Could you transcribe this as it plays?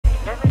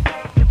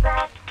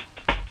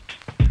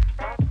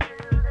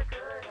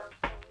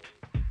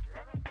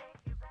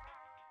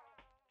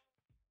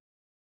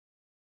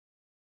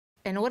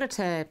in order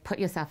to put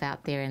yourself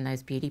out there in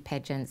those beauty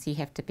pageants, you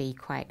have to be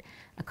quite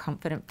a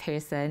confident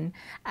person.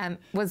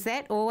 Was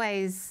that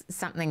always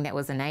something that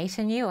was innate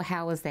in you, or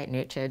how was that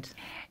nurtured?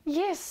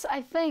 Yes,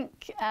 I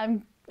think,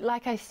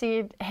 like I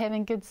said,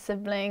 having good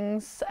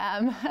siblings,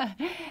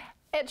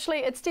 actually,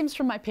 it stems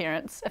from my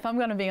parents, if I'm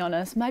going to be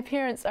honest. My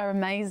parents are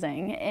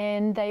amazing,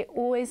 and they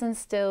always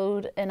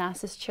instilled in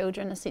us as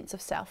children a sense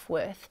of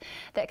self-worth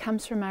that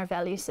comes from our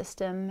value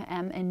system,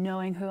 and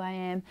knowing who I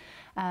am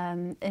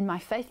in my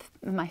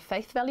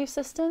faith value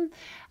system.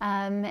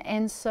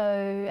 And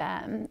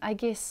so I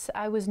guess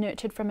I was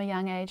nurtured from a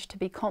young age to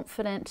be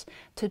confident,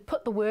 to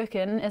put the work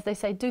in, as they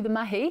say, do the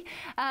mahi,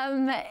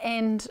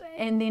 and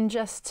then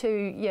just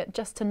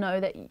to know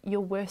that you're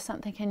worth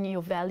something and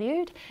you're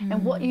valued,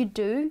 and what you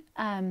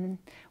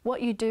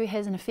do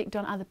has an effect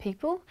on other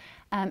people,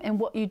 and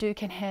what you do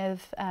can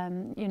have,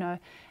 you know,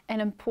 an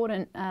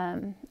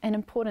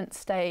important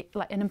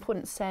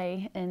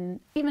say in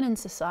even in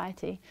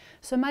society.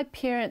 So my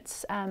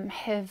parents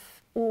have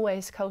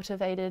always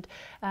cultivated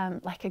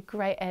like a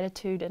great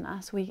attitude in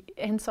us.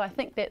 And so I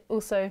think that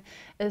also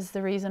is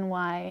the reason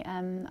why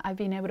I've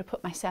been able to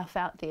put myself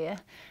out there,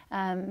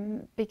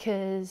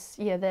 because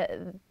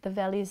the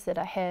values that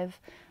I have,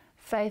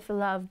 faith,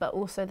 love, but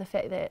also the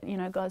fact that, you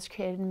know, God's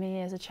created me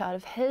as a child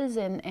of His,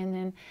 and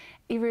then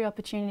every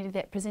opportunity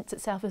that presents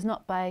itself is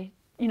not by,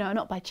 you know,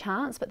 not by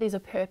chance, but there's a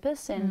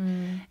purpose,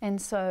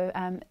 and so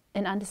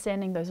in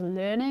understanding those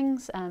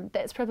learnings,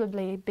 that's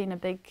probably been a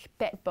big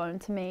backbone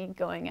to me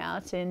going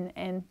out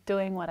and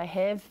doing what I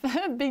have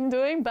been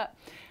doing. But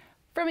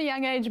from a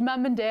young age,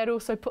 Mum and Dad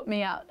also put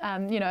me out,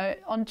 you know,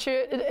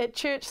 at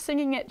church,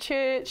 singing at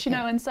church. You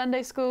know, in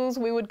Sunday schools,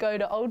 we would go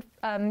to old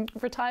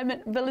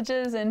retirement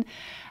villages, and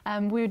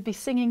we would be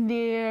singing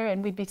there,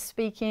 and we'd be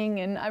speaking.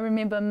 And I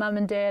remember Mum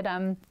and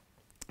Dad,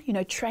 you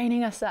know,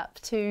 training us up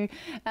to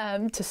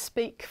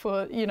speak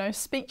for, you know,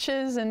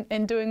 speeches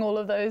and doing all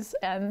of those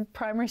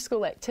primary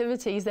school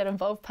activities that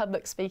involve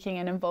public speaking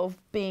and involve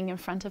being in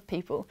front of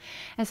people.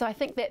 And so I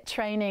think that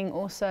training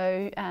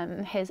also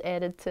has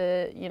added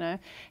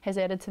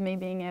to me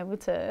being able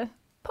to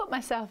put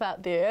myself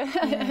out there.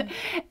 Yeah.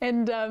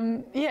 And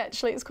yeah,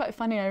 actually it's quite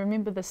funny. I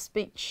remember the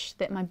speech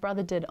that my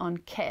brother did on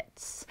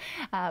cats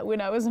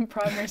when I was in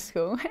primary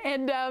school,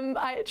 and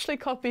I actually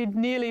copied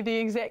nearly the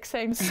exact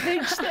same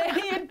speech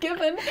that he had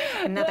given.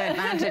 Another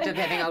advantage of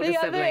having older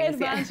siblings. The other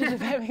advantage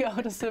of having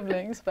older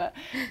siblings. But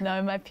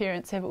no, my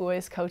parents have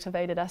always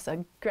cultivated us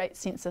a great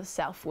sense of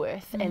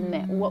self-worth, and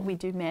that what we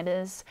do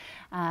matters,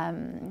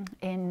 and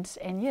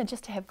yeah,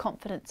 just to have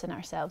confidence in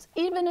ourselves,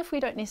 even if we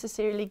don't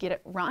necessarily get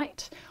it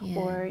right,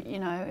 or you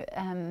know,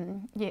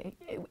 yeah,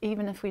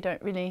 even if we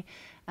don't really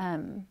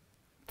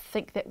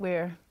think that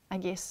we're, I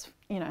guess,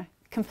 you know,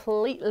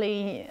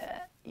 completely,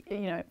 you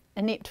know,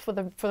 inept for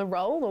the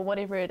role or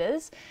whatever it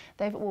is.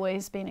 They've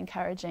always been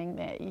encouraging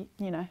that,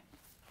 you know,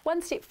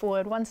 one step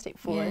forward,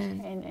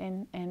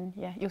 and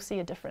yeah, you'll see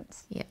a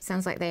difference. Yeah,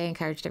 sounds like they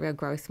encouraged a real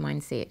growth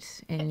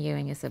mindset in you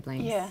and your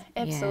siblings. Yeah,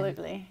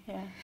 absolutely.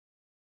 Yeah.